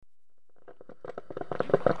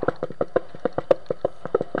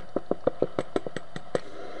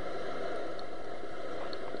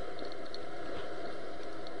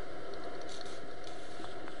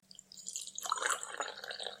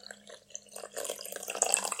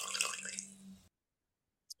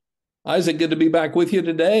Isaac, good to be back with you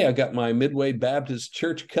today. I got my Midway Baptist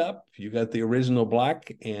Church cup. You got the original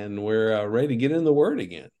black, and we're ready to get in the Word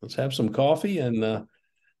again. Let's have some coffee and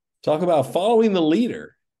talk about following the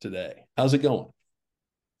leader today. How's it going?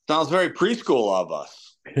 Sounds very preschool of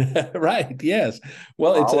us. Right. Yes.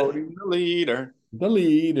 Well, it's Following the leader. the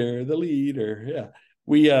leader. Yeah.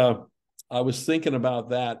 We I was thinking about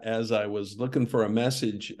that as I was looking for a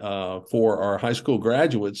message for our high school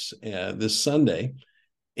graduates this Sunday.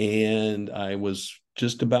 And I was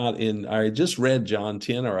just I had just read John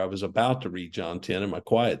 10, or I was about to read John 10 in my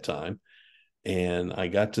quiet time. And I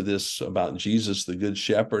got to this about Jesus, the good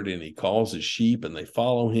shepherd, and he calls his sheep and they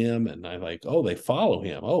follow him. And I like, oh, they follow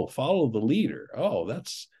him. Oh, follow the leader. Oh,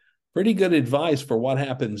 that's pretty good advice for what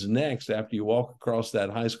happens next after you walk across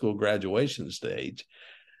that high school graduation stage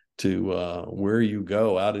to where you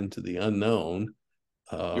go out into the unknown.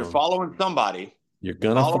 You're Um, following somebody. you're You're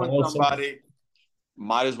going to following follow somebody. somebody.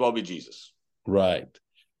 Might as well be Jesus. Right.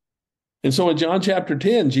 And so in John chapter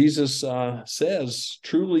 10, Jesus says,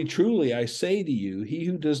 truly, truly, I say to you, he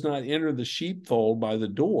who does not enter the sheepfold by the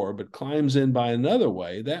door, but climbs in by another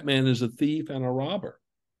way, that man is a thief and a robber.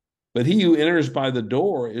 But he who enters by the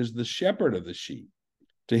door is the shepherd of the sheep.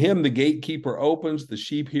 To him the gatekeeper opens, the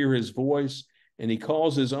sheep hear his voice, and he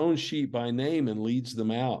calls his own sheep by name and leads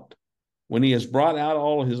them out. When he has brought out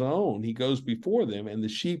all his own, he goes before them, and the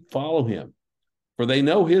sheep follow him. For they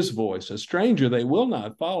know his voice. A stranger they will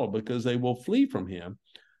not follow, because they will flee from him,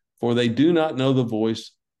 for they do not know the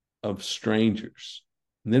voice of strangers.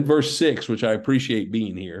 And then verse 6, which I appreciate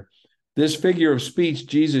being here. This figure of speech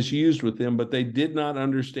Jesus used with them, but they did not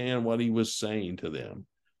understand what he was saying to them.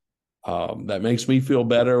 That makes me feel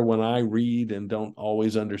better when I read and don't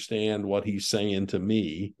always understand what he's saying to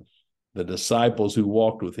me. The disciples who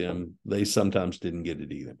walked with him, they sometimes didn't get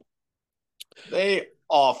it either. They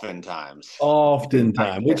oftentimes did not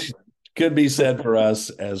Oftentimes, get which could be said for us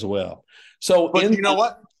as well. So But in you know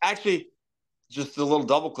what? Actually, just a little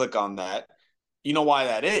double click on that. You know why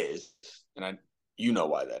that is? And you know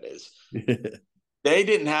why that is. They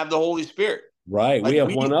didn't have the Holy Spirit. right, we Like have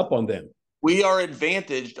we one up on them. we are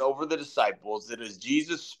advantaged over the disciples that as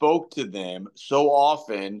Jesus spoke to them so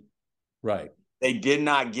often, Right. they did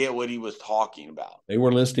not get what he was talking about. They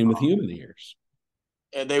were listening with human ears.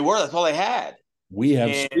 And that's all they had. We have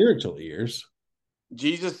And spiritual ears.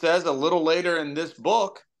 Jesus says a little later in this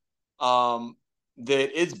book that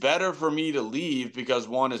it's better for me to leave because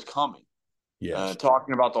one is coming. Yes.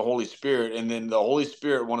 Talking about the Holy Spirit, and then the Holy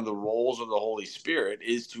Spirit. One of the roles of the Holy Spirit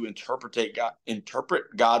is to interpret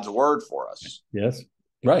God's word for us. Yes.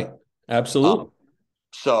 Right. Um, Absolutely.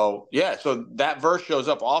 so that verse shows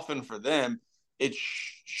up often for them. It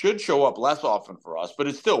should show up less often for us, but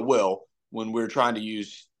it still will when we're trying to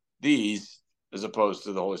use these as opposed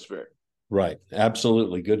to the Holy Spirit. Right.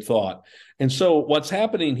 Absolutely. Good thought. And so what's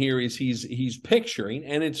happening here is he's picturing,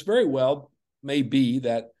 and it's very well may be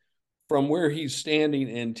that from where he's standing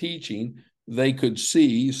and teaching, they could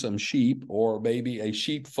see some sheep or maybe a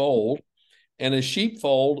sheepfold. And a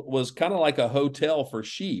sheepfold was kind of like a hotel for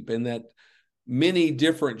sheep, in that many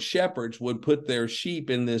different shepherds would put their sheep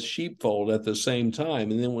in this sheepfold at the same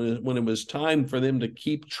time. And then when it was time for them to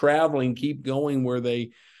keep traveling, keep going where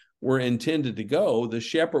they were intended to go, the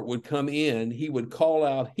shepherd would come in, he would call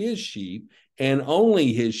out his sheep, and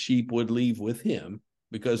only his sheep would leave with him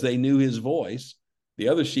because they knew his voice. The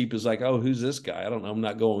other sheep is like, oh, who's this guy? I don't know. I'm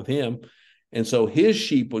not going with him. And so his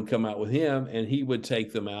sheep would come out with him, and he would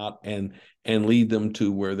take them out and lead them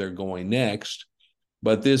to where they're going next.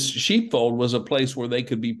 But this sheepfold was a place where they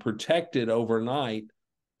could be protected overnight,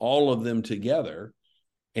 all of them together.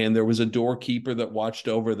 And there was a doorkeeper that watched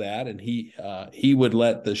over that, and he would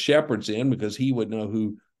let the shepherds in because he would know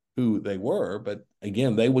who they were. But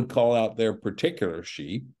again, they would call out their particular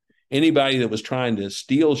sheep. Anybody that was trying to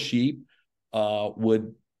steal sheep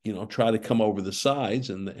would try to come over the sides,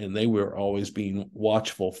 and they were always being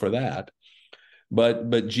watchful for that.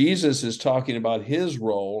 But Jesus is talking about his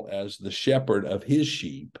role as the shepherd of his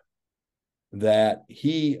sheep, that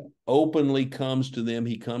he openly comes to them.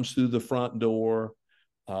 He comes through the front door.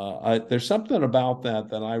 There's something about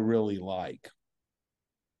that I really like.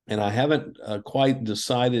 And I haven't quite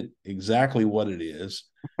decided exactly what it is,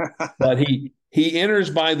 but he enters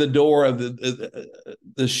by the door of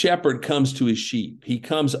the shepherd comes to his sheep. He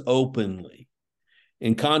comes openly.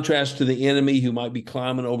 In contrast to the enemy who might be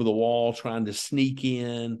climbing over the wall, trying to sneak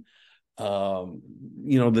in,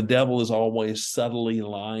 the devil is always subtly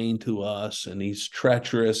lying to us, and he's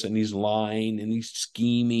treacherous, and he's lying, and he's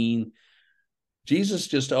scheming. Jesus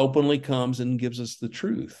just openly comes and gives us the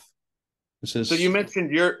truth. It says, So you mentioned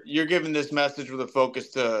you're giving this message with a focus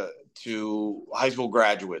to to high school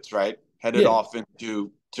graduates, right? Headed Yeah. off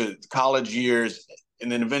into college years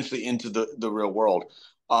and then eventually into the real world.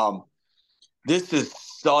 This is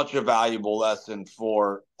such a valuable lesson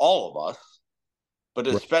for all of us, but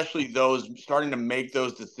especially those starting to make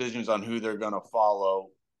those decisions on who they're going to follow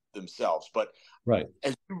themselves. But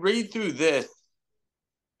as you read through this,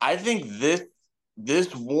 I think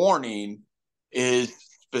this warning is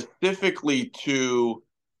specifically to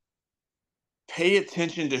pay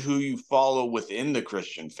attention to who you follow within the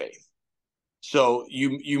Christian faith. So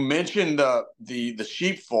you mentioned the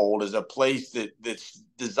sheepfold as a place that's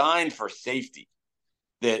designed for safety.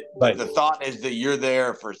 That the thought is that you're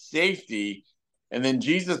there for safety, and then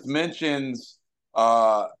Jesus mentions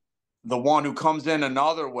the one who comes in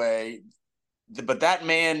another way, but that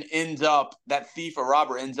man that thief or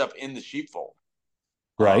robber ends up in the sheepfold,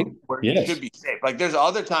 right? Where he should be safe. Like there's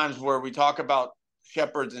other times where we talk about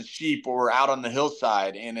shepherds and sheep, or we're out on the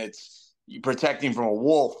hillside and it's protecting from a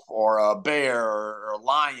wolf or a bear or a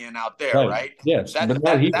lion out there, right? Yes,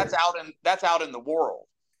 that's out in the world,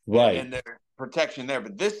 right? And there's protection there.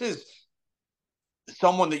 But this is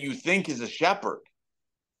someone that you think is a shepherd.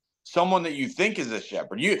 Sheep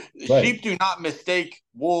do not mistake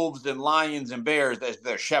wolves and lions and bears as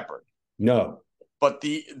their shepherd. No. But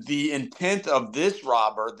the intent of this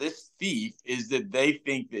robber, this thief, is that they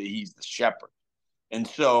think that he's the shepherd. And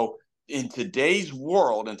so in today's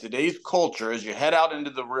world, in today's culture, as you head out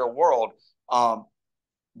into the real world,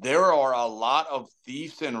 there are a lot of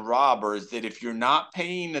thieves and robbers that, if you're not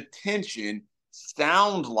paying attention,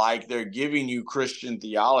 sound like they're giving you Christian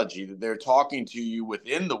theology, that they're talking to you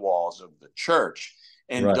within the walls of the church.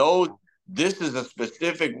 And this is a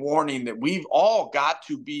specific warning that we've all got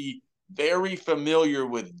to be very familiar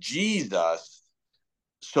with Jesus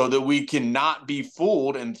so that we cannot be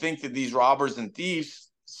fooled and think that these robbers and thieves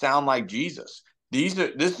sound like Jesus.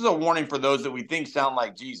 This is a warning for those that we think sound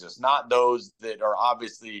like Jesus, not those that are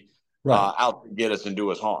obviously out to get us and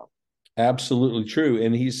do us harm. Absolutely true.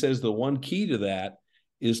 And he says the one key to that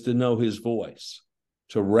is to know his voice,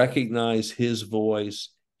 to recognize his voice,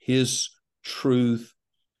 his truth,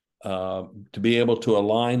 to be able to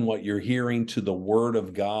align what you're hearing to the word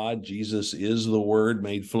of God. Jesus is the word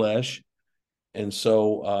made flesh. And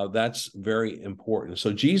so that's very important.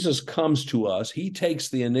 So Jesus comes to us. He takes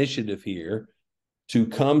the initiative here to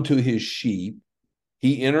come to his sheep.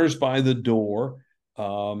 He enters by the door.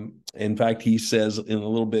 In fact, he says in a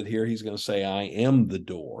little bit here, he's going to say, I am the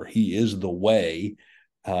door. He is the way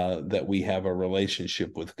that we have a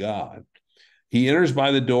relationship with God. He enters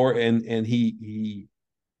by the door, and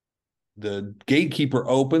the gatekeeper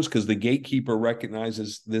opens, because the gatekeeper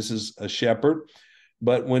recognizes this is a shepherd.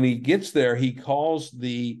 But when he gets there, he calls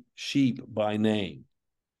the sheep by name.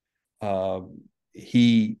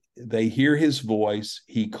 They hear his voice.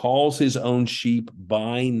 He calls his own sheep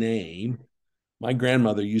by name. My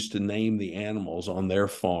grandmother used to name the animals on their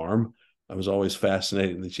farm. I was always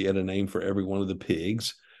fascinated that she had a name for every one of the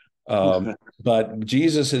pigs. But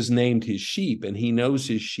Jesus has named his sheep, and he knows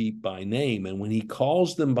his sheep by name. And when he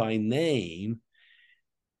calls them by name,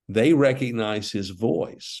 they recognize his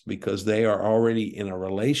voice because they are already in a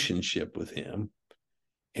relationship with him,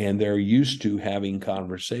 and they're used to having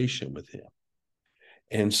conversation with him.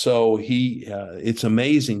 And so it's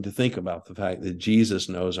amazing to think about the fact that Jesus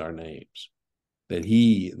knows our names, that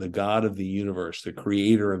he, the God of the universe, the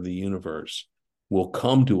creator of the universe, will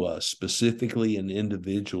come to us specifically and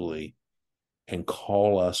individually and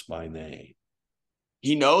call us by name.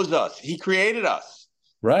 He knows us. He created us.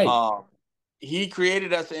 Right. He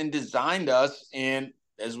created us and designed us. And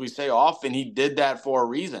as we say often, he did that for a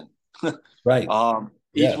reason. Right.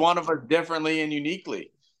 Each one of us differently and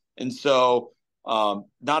uniquely. And so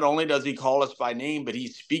not only does he call us by name, but he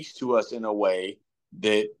speaks to us in a way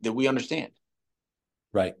that we understand.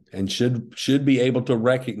 Right. And should be able to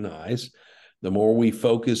recognize. The more we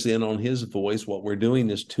focus in on his voice, what we're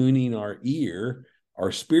doing is tuning our ear,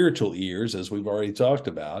 our spiritual ears, as we've already talked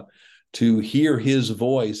about, to hear his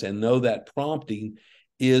voice and know that prompting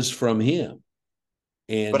is from him.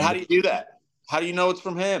 But how do you do that? How do you know it's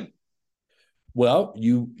from him? Well,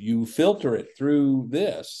 you filter it through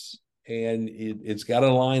this, and it's got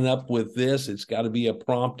to line up with this. It's got to be a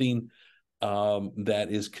prompting that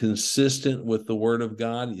is consistent with the word of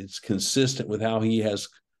God. It's consistent with how he has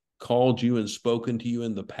called you and spoken to you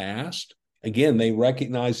in the past. Again, they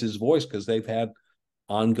recognize his voice because they've had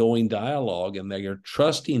ongoing dialogue, and they are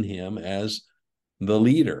trusting him as the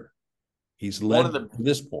leader. He's led to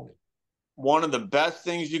this point. One of the best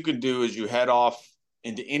things you can do is you head off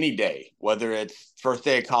into any day, whether it's first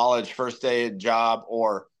day of college, first day of job,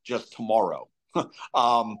 or just tomorrow,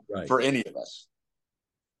 for any of us.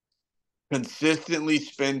 consistently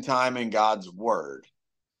spend time in God's word.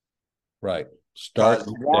 Right. Start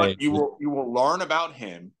Because each one, day. you will learn about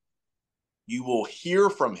him, you will hear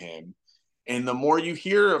from him, and the more you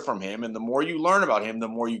hear from him and the more you learn about him, the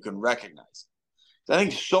more you can recognize. So I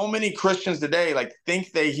think so many Christians today like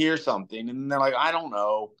think they hear something and they're like, I don't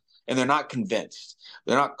know, and they're not convinced.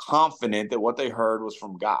 They're not confident that what they heard was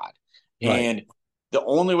from God. Right. And the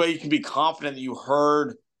only way you can be confident that you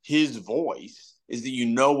heard his voice is that you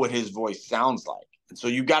know what his voice sounds like. And so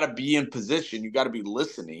you got to be in position, you got to be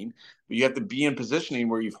listening, but you have to be in positioning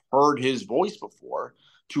where you've heard his voice before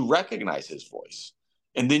to recognize his voice.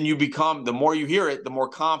 And then you become, the more you hear it, the more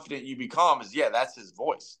confident you become is, yeah, that's his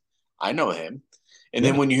voice. I know him. And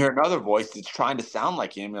Yeah. then when you hear another voice that's trying to sound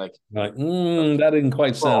like him, you're like, Like, that didn't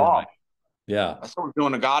quite sound right. off. Yeah. I started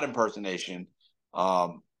doing a God impersonation,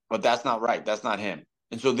 but that's not right. That's not him.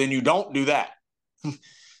 And so then you don't do that.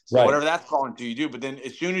 So Right. whatever that's calling to, you do. But then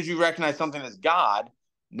as soon as you recognize something as God,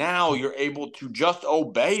 now you're able to just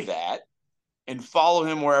obey that and follow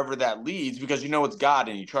him wherever that leads because you know it's God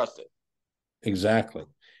and you trust it. Exactly.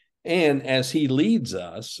 And as he leads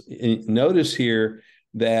us, notice here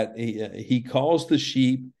that he calls the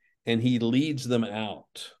sheep and he leads them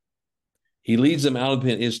out. He leads them out of the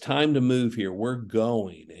pen. It's time to move here. We're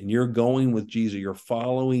going, and you're going with Jesus. You're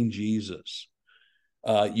following Jesus.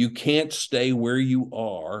 You can't stay where you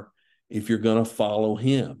are if you're going to follow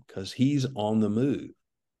him because he's on the move.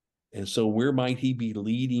 And so, where might he be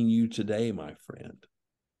leading you today, my friend?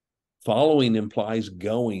 Following implies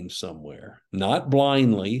going somewhere, not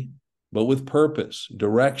blindly, but with purpose,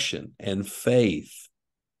 direction, and faith.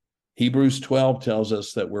 Hebrews 12 tells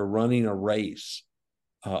us that we're running a race.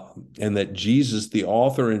 And that Jesus, the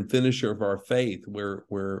author and finisher of our faith,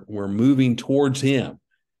 we're moving towards him.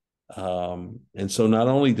 And so not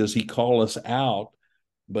only does he call us out,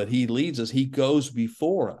 but he leads us. He goes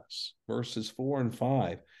before us. Verses 4 and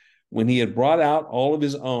 5. When he had brought out all of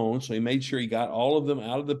his own, so he made sure he got all of them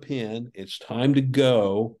out of the pen. It's time to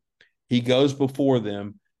go. He goes before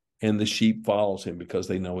them, and the sheep follows him because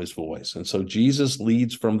they know his voice. And so Jesus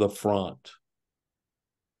leads from the front.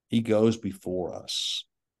 He goes before us.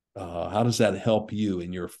 How does that help you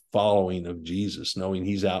in your following of Jesus, knowing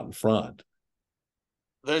he's out in front?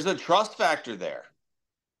 There's a trust factor there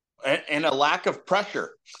and a lack of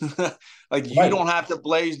pressure. Like you Right. don't have to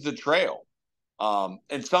blaze the trail.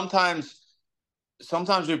 And sometimes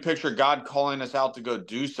we picture God calling us out to go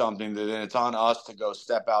do something, that then it's on us to go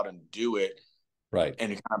step out and do it Right. and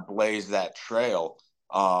kind of blaze that trail.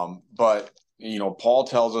 But Paul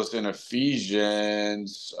tells us in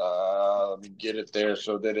Ephesians, let me get it there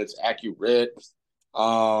so that it's accurate.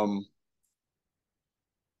 For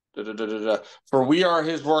we are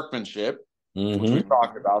his workmanship, which Mm-hmm. we've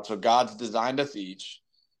talked about. So God's designed us each,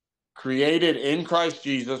 created in Christ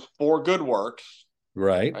Jesus for good works.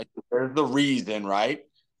 Right. Right? There's the reason, right?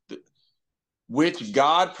 Which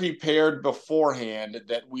God prepared beforehand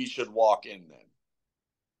that we should walk in them.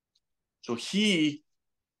 So he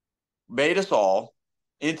made us all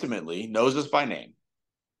intimately, knows us by name.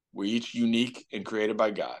 We're each unique and created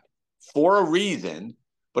by God for a reason,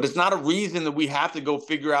 but it's not a reason that we have to go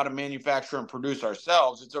figure out and manufacture and produce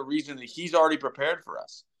ourselves. It's a reason that he's already prepared for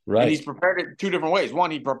us. And Right. he's prepared it two different ways.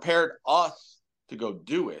 One, he prepared us to go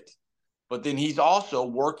do it, but then he's also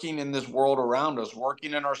working in this world around us,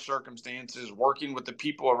 working in our circumstances, working with the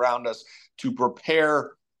people around us to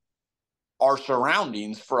prepare our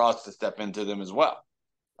surroundings for us to step into them as well.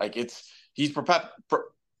 Like he's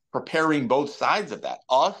preparing both sides of that,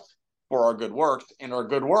 us for our good works and our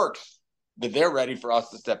good works that they're ready for us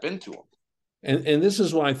to step into them. And this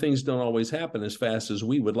is why things don't always happen as fast as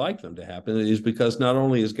we would like them to happen, is because not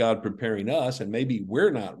only is God preparing us, and maybe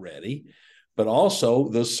we're not ready, but also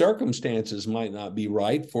the circumstances might not be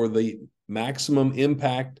right for the maximum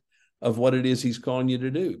impact of what it is he's calling you to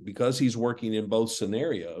do. Because he's working in both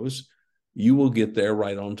scenarios, you will get there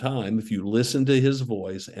right on time if you listen to his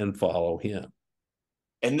voice and follow him.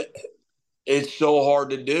 And it's so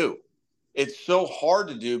hard to do. It's so hard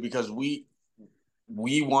to do because we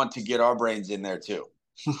want to get our brains in there too.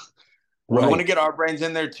 We want to get our brains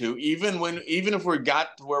in there too. Even if we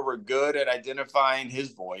got to where we're good at identifying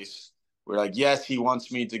his voice, we're like, yes, he wants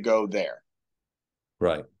me to go there.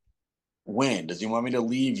 Right. When does he want me to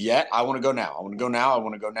leave yet? I want to go now. I want to go now. I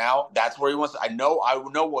want to go now. That's where he wants. I know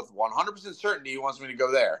with 100% certainty he wants me to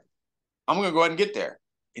go there. I'm going to go ahead and get there.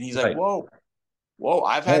 And he's like, whoa.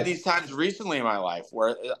 I've had these times recently in my life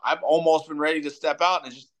where I've almost been ready to step out,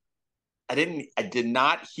 and I did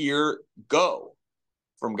not hear go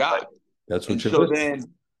from God. Right. That's what so then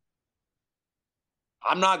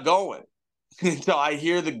I'm not going until I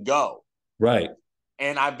hear the go. Right.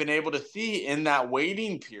 And I've been able to see in that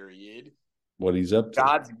waiting period what he's up to.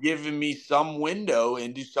 God's given me some window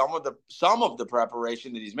into some of the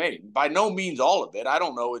preparation that he's made. By no means all of it. I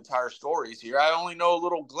don't know entire stories here. I only know a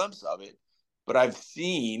little glimpse of it. But I've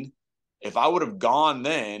seen, if I would have gone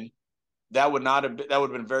then, that would have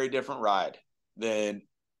been a very different ride than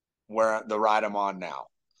where the ride I'm on now.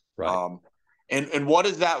 Right. And what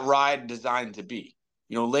is that ride designed to be?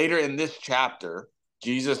 Later in this chapter,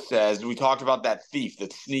 Jesus says, we talked about that thief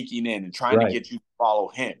that's sneaking in and trying to get you to follow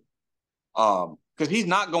him. Because he's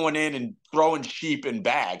not going in and throwing sheep in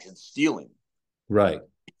bags and stealing. Right.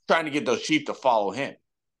 He's trying to get those sheep to follow him.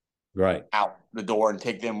 Right. Out the door and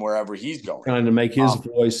take them wherever he's going. Trying to make his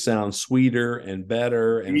voice sound sweeter and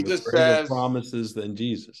better and Jesus with greater says, promises than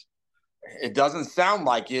Jesus. It doesn't sound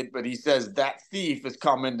like it, but he says that thief is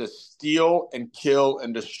coming to steal and kill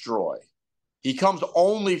and destroy. He comes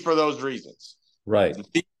only for those reasons. Right. The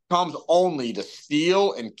thief comes only to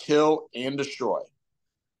steal and kill and destroy.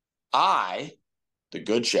 I, the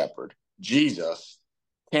good shepherd, Jesus,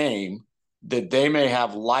 came that they may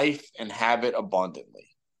have life and have it abundantly.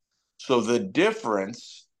 So the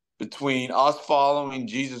difference between us following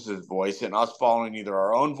Jesus's voice and us following either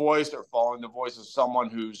our own voice or following the voice of someone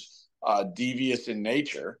who's devious in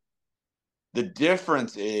nature, the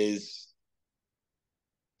difference is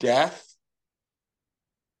death,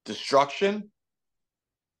 destruction,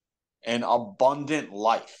 and abundant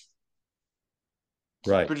life.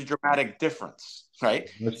 Right. Pretty dramatic difference, right?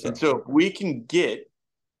 So. And so if we can get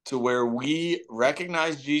to where we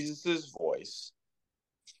recognize Jesus's voice,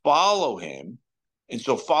 follow him, and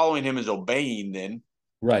so following him is obeying then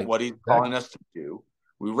what he's calling us to do.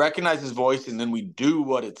 We recognize his voice and then we do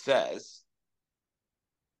what it says.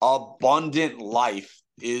 Abundant life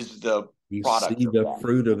is the product. You see the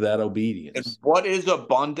fruit of that obedience. And what is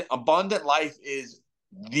abundant? Abundant life is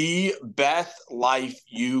the best life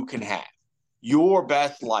you can have. Your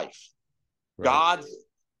best life. Right. God's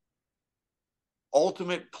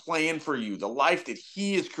ultimate plan for you, the life that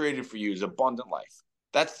he has created for you, is abundant life.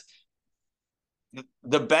 That's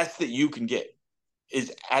the best that you can get,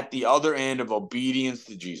 is at the other end of obedience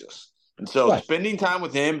to Jesus. And so spending time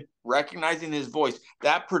with him, recognizing his voice,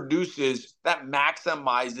 that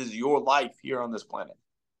maximizes your life here on this planet.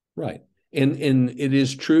 Right. And it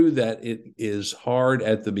is true that it is hard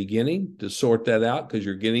at the beginning to sort that out, because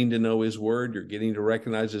you're getting to know his word, you're getting to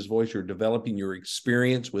recognize his voice, you're developing your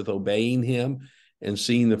experience with obeying him and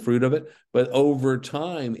seeing the fruit of it. But over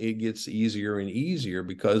time, it gets easier and easier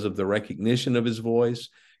because of the recognition of his voice,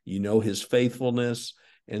 his faithfulness.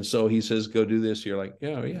 And so he says, go do this. You're like,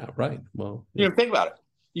 yeah, right. Well, you don't think about it.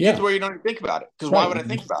 You get to where you don't even think about it. Because why would I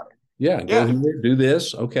think about it? Yeah, go here, do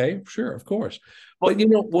this. Okay, sure, of course. But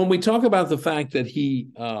when we talk about the fact that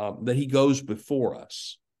he goes before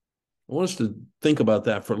us, I want us to think about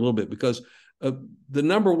that for a little bit, because the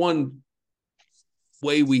number one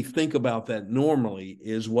way we think about that normally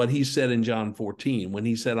is what he said in John 14, when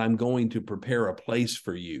he said, I'm going to prepare a place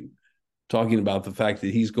for you, talking about the fact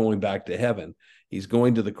that he's going back to heaven. He's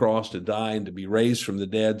going to the cross to die and to be raised from the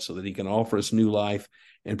dead so that he can offer us new life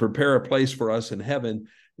and prepare a place for us in heaven,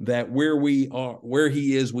 that where we are, where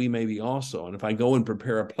he is, we may be also. And if I go and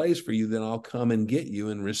prepare a place for you, then I'll come and get you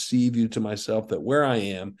and receive you to myself, that where I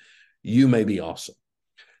am, you may be also.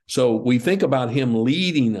 So we think about him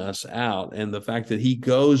leading us out and the fact that he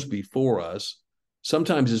goes before us.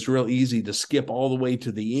 Sometimes it's real easy to skip all the way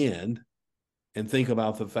to the end and think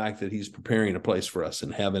about the fact that he's preparing a place for us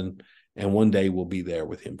in heaven, and one day we'll be there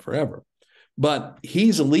with him forever. But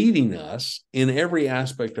he's leading us in every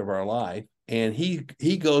aspect of our life, and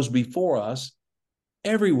he goes before us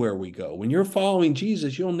everywhere we go. When you're following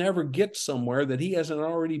Jesus, you'll never get somewhere that he hasn't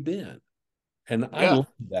already been. And I love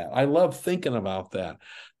that. I love thinking about that.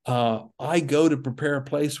 I go to prepare a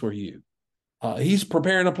place for you. He's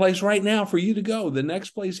preparing a place right now for you to go, the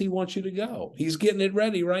next place he wants you to go. He's getting it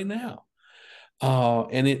ready right now.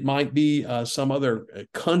 And it might be some other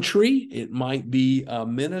country. It might be a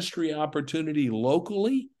ministry opportunity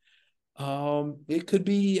locally. It could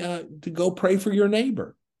be to go pray for your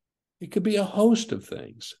neighbor. It could be a host of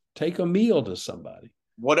things. Take a meal to somebody.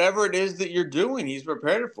 Whatever it is that you're doing, he's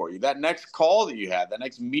prepared it for you. That next call that you had, that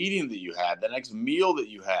next meeting that you had, that next meal that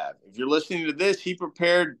you have. If you're listening to this, he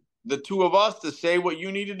prepared the two of us to say what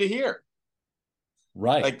you needed to hear.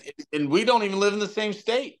 Right. And we don't even live in the same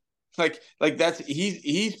state. That's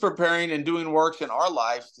he's preparing and doing works in our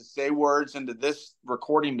lives to say words into this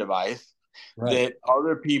recording device that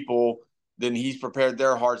other people, then he's prepared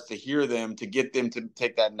their hearts to hear them, to get them to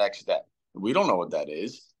take that next step. We don't know what that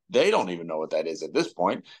is. They don't even know what that is at this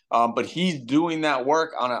point. But he's doing that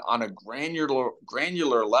work on a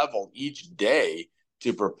granular level each day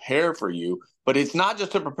to prepare for you. But it's not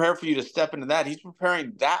just to prepare for you to step into that. He's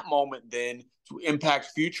preparing that moment then to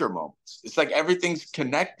impact future moments. It's like everything's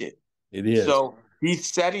connected. It is. So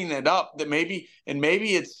he's setting it up that maybe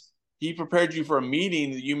it's he prepared you for a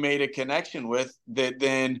meeting that you made a connection with that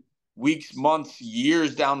then weeks, months,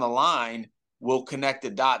 years down the line will connect the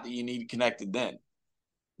dot that you need connected then.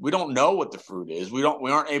 We don't know what the fruit is. We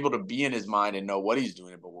aren't able to be in his mind and know what he's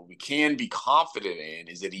doing. But what we can be confident in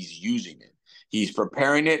is that he's using it. He's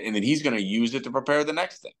preparing it, and then he's going to use it to prepare the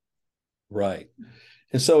next thing. Right.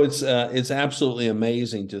 And so it's absolutely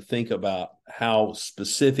amazing to think about how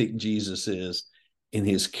specific Jesus is in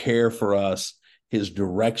his care for us, his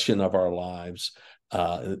direction of our lives,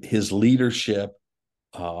 his leadership.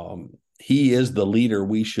 He is the leader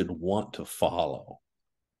we should want to follow.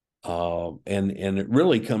 And it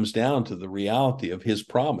really comes down to the reality of his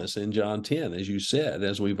promise in John 10, as you said,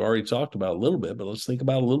 as we've already talked about a little bit, but let's think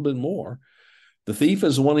about it a little bit more. The thief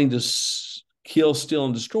is wanting to kill, steal,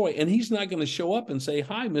 and destroy, and he's not going to show up and say,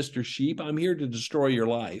 "Hi, Mr. Sheep, I'm here to destroy your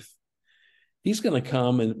life." He's going to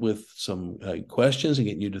come with some questions and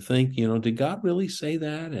get you to think, did God really say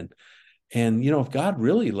that? And if God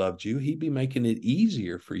really loved you, he'd be making it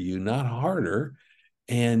easier for you, not harder.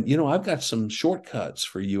 And, I've got some shortcuts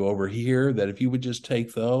for you over here that if you would just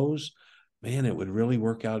take those, man, it would really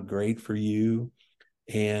work out great for you.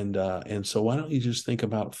 And so why don't you just think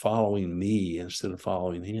about following me instead of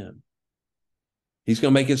following him? He's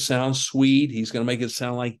going to make it sound sweet. He's going to make it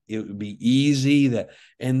sound like it would be easy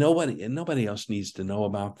and nobody else needs to know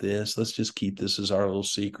about this. Let's just keep this as our little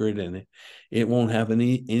secret, and it won't have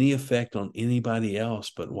any effect on anybody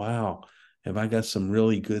else. But wow, have I got some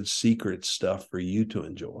really good secret stuff for you to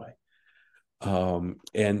enjoy.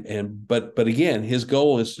 But again, his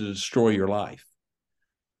goal is to destroy your life.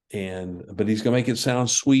 But he's going to make it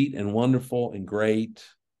sound sweet and wonderful and great.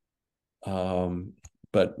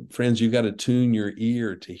 But friends, you've got to tune your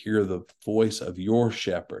ear to hear the voice of your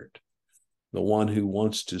shepherd, the one who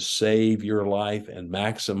wants to save your life and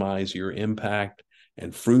maximize your impact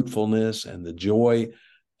and fruitfulness and the joy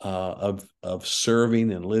of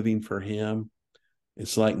serving and living for him.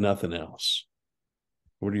 It's like nothing else.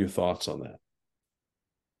 What are your thoughts on that?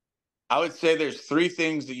 I would say there's 3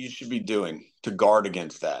 things that you should be doing to guard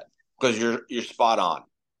against that, because you're spot on.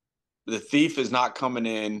 The thief is not coming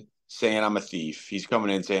in saying I'm a thief. He's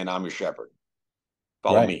coming in saying I'm your shepherd.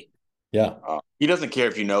 Follow me. Yeah. He doesn't care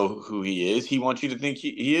if you know who he is. He wants you to think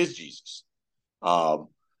he is Jesus. So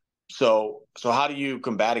how do you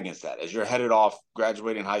combat against that? As you're headed off,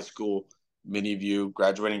 graduating high school, many of you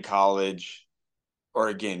graduating college, or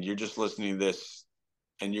again, you're just listening to this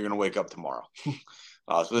and you're going to wake up tomorrow.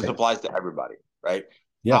 So this applies to everybody, right?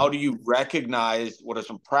 Yeah. How do you recognize, what are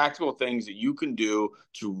some practical things that you can do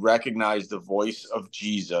to recognize the voice of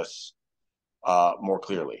Jesus more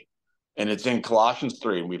clearly? And it's in Colossians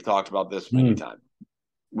 3, and we've talked about this many times.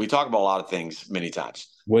 We talk about a lot of things many times.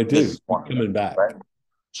 We do. Coming back. Right?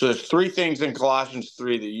 So there's 3 things in Colossians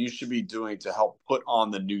 3 that you should be doing to help put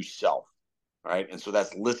on the new self, right? And so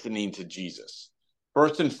that's listening to Jesus.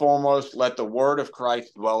 First and foremost, let the word of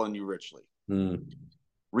Christ dwell in you richly.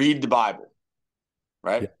 Read the Bible.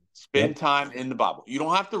 Right? Yeah. Spend time in the Bible. You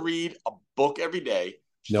don't have to read a book every day.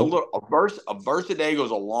 Just a verse a day goes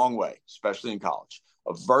a long way, especially in college.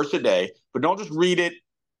 A verse a day, but don't just read it.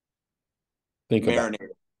 Marinate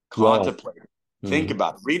it, contemplate it, think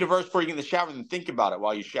about it. Read a verse before you get in the shower, and then think about it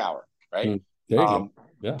while you shower. Right? There you go.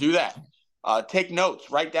 Yeah. Do that. Take notes.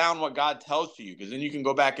 Write down what God tells to you, because then you can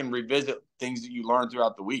go back and revisit things that you learned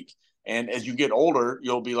throughout the week. And as you get older,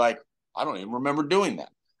 you'll be like, I don't even remember doing that.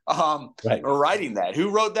 Or writing that. Who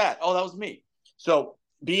wrote that? Oh, that was me. So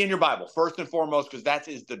be in your Bible first and foremost, because that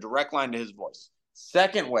is the direct line to his voice.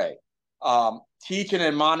 Second way, teach and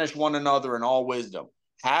admonish one another in all wisdom.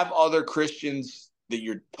 Have other Christians that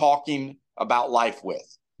you're talking about life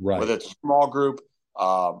with, whether it's a small group,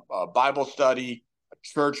 a Bible study, a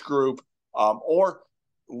church group, or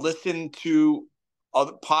listen to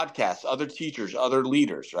other podcasts, other teachers, other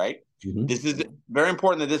leaders, right? This is very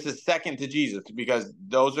important that this is second to Jesus, because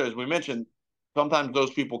those are, as we mentioned, sometimes those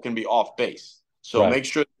people can be off base. So make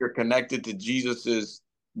sure that you're connected to Jesus's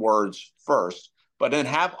words first, but then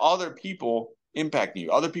have other people impact you.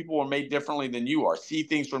 Other people are made differently than you are, see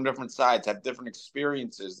things from different sides, have different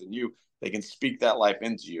experiences than you. They can speak that life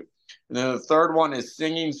into you. And then the third one is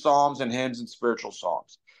singing psalms and hymns and spiritual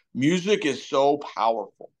songs. Music is so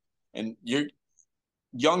powerful, and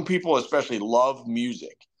young people especially love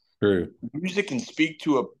music. True. Music can speak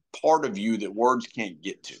to a part of you that words can't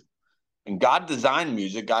get to. And God designed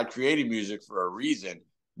music. God created music for a reason.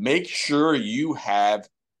 Make sure you have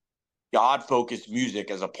God-focused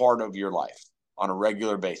music as a part of your life. on a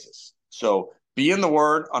regular basis. So be in the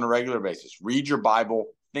Word on a regular basis. Read your Bible.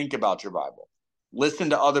 Think about your Bible. Listen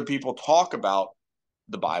to other people talk about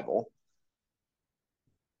the Bible.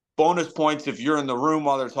 Bonus points if you're in the room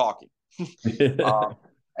while they're talking.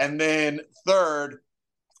 And then third,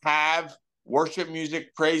 have worship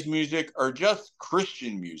music, praise music, or just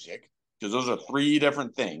Christian music, because those are three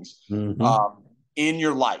different things, in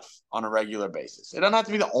your life on a regular basis. It doesn't have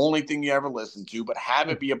to be the only thing you ever listen to, but have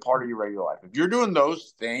it be a part of your regular life. If you're doing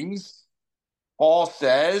those things, Paul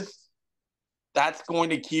says that's going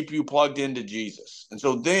to keep you plugged into Jesus. And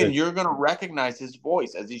so then you're going to recognize his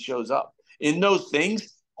voice as he shows up. In those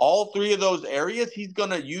things, all three of those areas he's going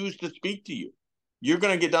to use to speak to you. You're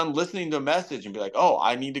going to get done listening to a message and be like, oh,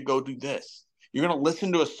 I need to go do this. You're going to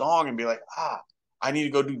listen to a song and be like, I need to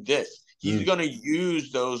go do this. He's going to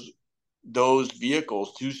use those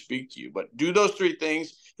vehicles to speak to you. But do those three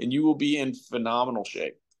things and you will be in phenomenal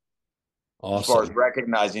shape. Awesome. As far as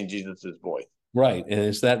recognizing Jesus' voice. Right. And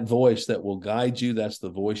it's that voice that will guide you. That's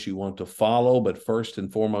the voice you want to follow. But first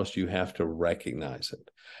and foremost, you have to recognize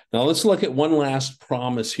it. Now, let's look at one last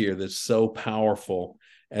promise here that's so powerful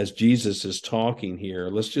as Jesus is talking here.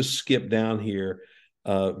 Let's just skip down here.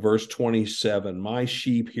 Verse 27, my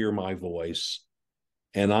sheep hear my voice,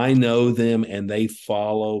 and I know them, and they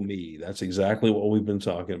follow me. That's exactly what we've been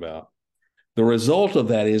talking about. The result of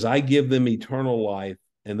that is I give them eternal life,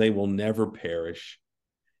 and they will never perish,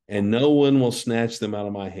 and no one will snatch them out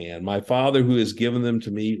of my hand. My Father who has given them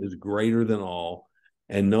to me is greater than all,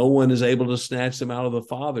 and no one is able to snatch them out of the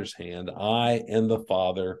Father's hand. I and the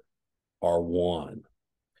Father are one.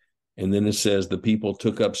 And then it says the people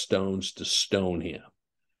took up stones to stone him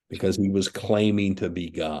because he was claiming to be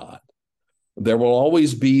God. There will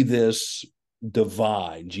always be this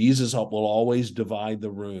divide. Jesus will always divide the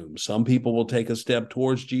room. Some people will take a step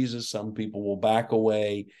towards Jesus. Some people will back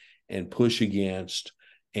away and push against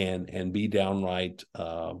and be downright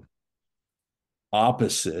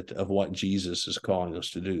opposite of what Jesus is calling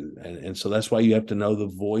us to do. And so that's why you have to know the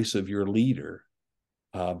voice of your leader,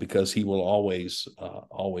 because he will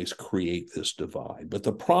always create this divide. But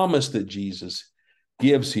the promise that Jesus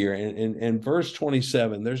gives here in verse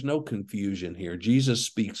 27, there's no confusion here. Jesus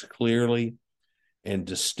speaks clearly and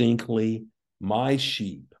distinctly. My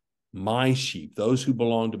sheep, those who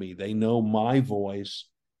belong to me, they know my voice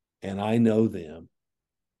and I know them,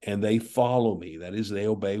 and they follow me. That is, they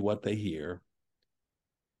obey what they hear.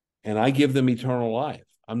 And I give them eternal life.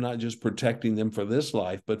 I'm not just protecting them for this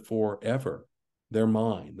life, but forever. They're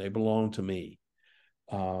mine. They belong to me.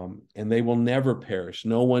 And they will never perish.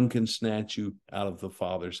 No one can snatch you out of the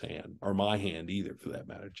Father's hand, or my hand either, for that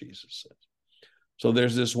matter, Jesus says. So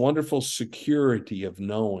there's this wonderful security of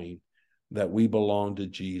knowing that we belong to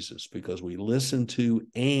Jesus because we listen to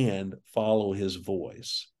and follow his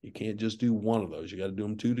voice. You can't just do one of those. You got to do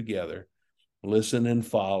them two together. Listen and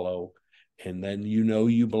follow. And then you know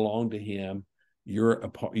you belong to him.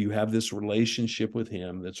 You have this relationship with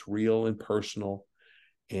him that's real and personal.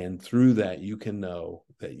 And through that, you can know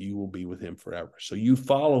that you will be with him forever. So you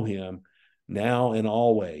follow him now and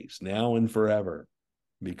always, now and forever,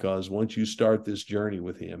 because once you start this journey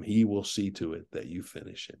with him, he will see to it that you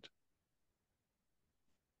finish it.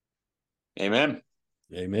 Amen.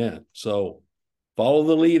 Amen. So follow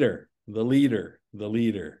the leader. Follow the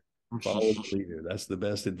leader. That's the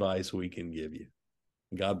best advice we can give you.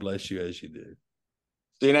 God bless you as you do.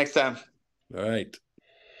 See you next time. All right.